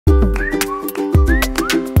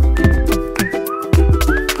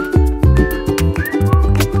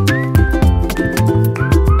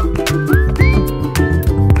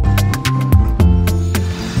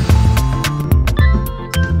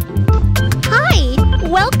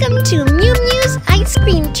Welcome to Mew Mew's ice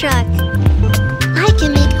cream truck. I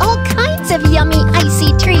can make all kinds of yummy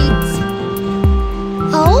icy treats.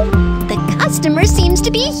 Oh, the customer seems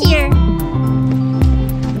to be here.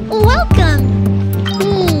 Welcome.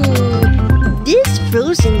 This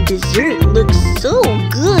frozen dessert looks so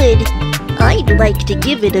good. I'd like to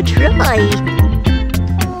give it a try.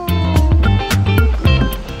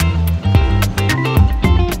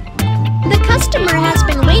 The customer has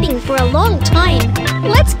been waiting for a long time.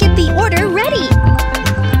 Let's get the order ready.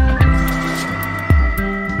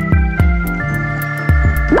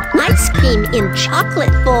 Ice cream in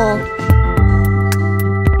chocolate bowl.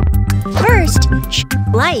 First,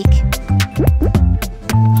 like.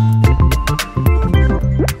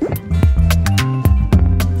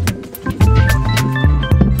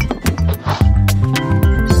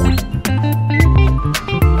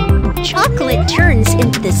 Chocolate turns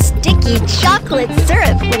into the sticky chocolate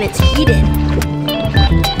syrup when it's heated.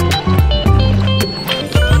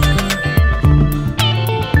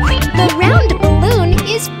 The round balloon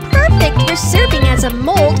is perfect for serving as a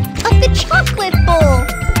mold of the chocolate bowl.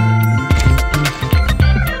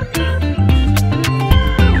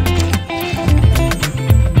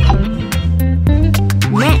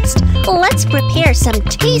 Next, let's prepare some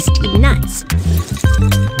tasty nuts.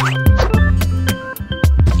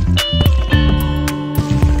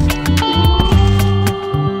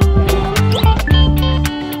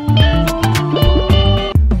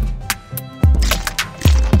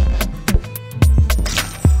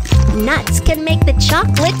 Nuts can make the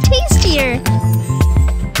chocolate tastier.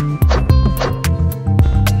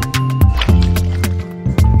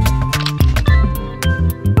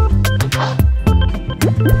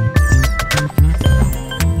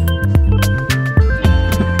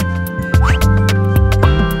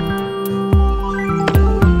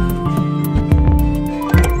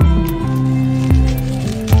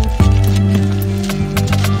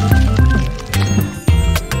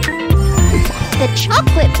 The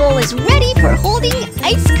chocolate bowl is ready for holding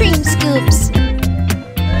ice cream scoops.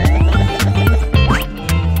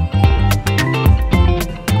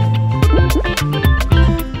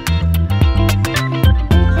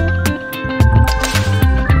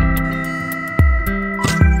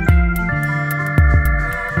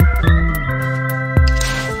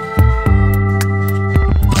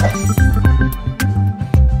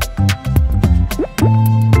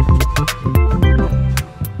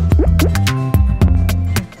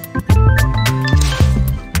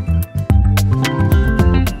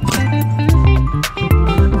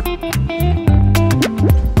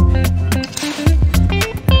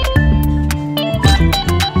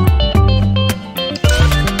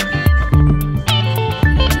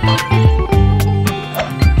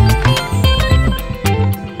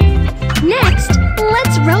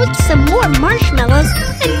 Roast some more marshmallows,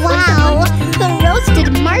 and wow, the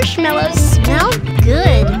roasted marshmallows smell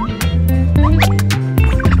good.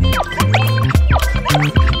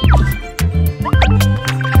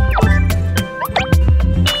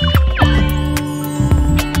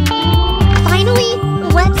 Finally,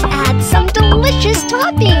 let's add some delicious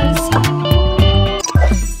toppings.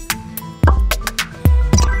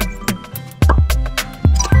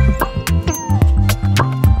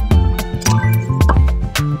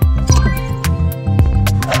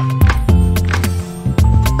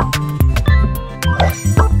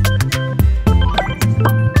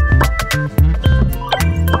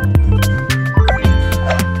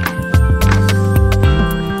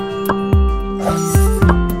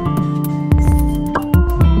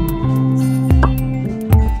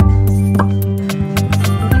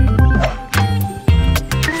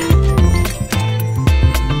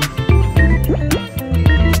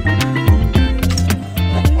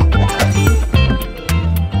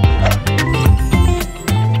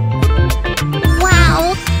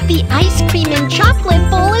 The ice cream and chocolate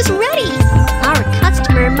bowl is ready. Our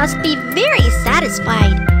customer must be very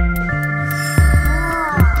satisfied.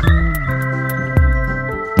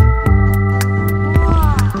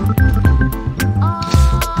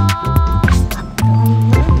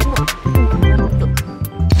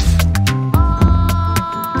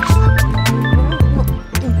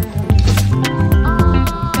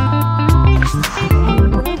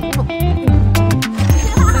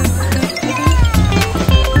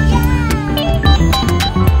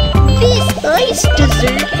 This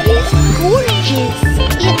dessert is gorgeous.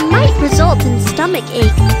 It might result in stomach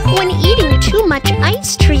ache when eating too much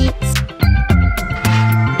ice treats.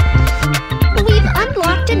 We've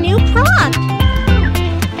unlocked a new prop.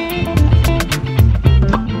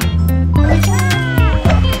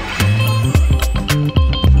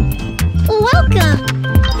 Welcome.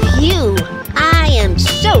 Phew, I am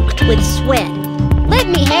with sweat.